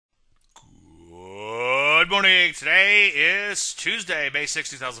morning. Today is Tuesday, May 6,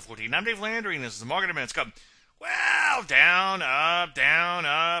 2014. I'm Dave Landry, and this is the Market Minutes. Come, well, down, up, down,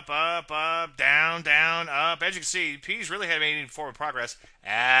 up, down, down, up. As you can see, P's really haven't made any forward progress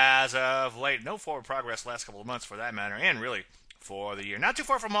as of late. No forward progress the last couple of months, for that matter, and really for the year. Not too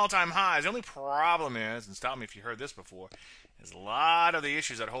far from all-time highs. The only problem is, and stop me if you heard this before, is a lot of the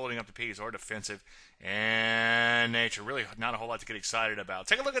issues that are holding up the P's are defensive and nature. Really not a whole lot to get excited about.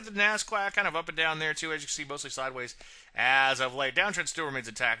 Take a look at the NASDAQ, kind of up and down there too, as you can see, mostly sideways as of late. Downtrend still remains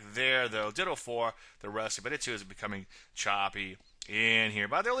intact there, though. Ditto for the rest, but it too is becoming choppy in here.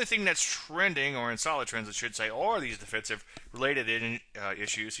 But the only thing that's trending, or in solid trends, I should say, are these defensive-related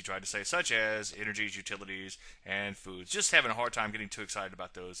issues, he tried to say, such as energies, utilities, and foods. Just having a hard time getting too excited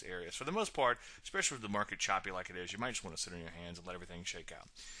about those areas. For the most part, especially with the market choppy like it is, you might just want to sit on your hands and let everything shake out.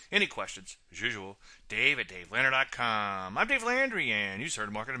 Any questions? As usual, Dave at DaveLandry.com. I'm Dave Landry, and you just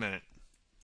heard Market in a Minute.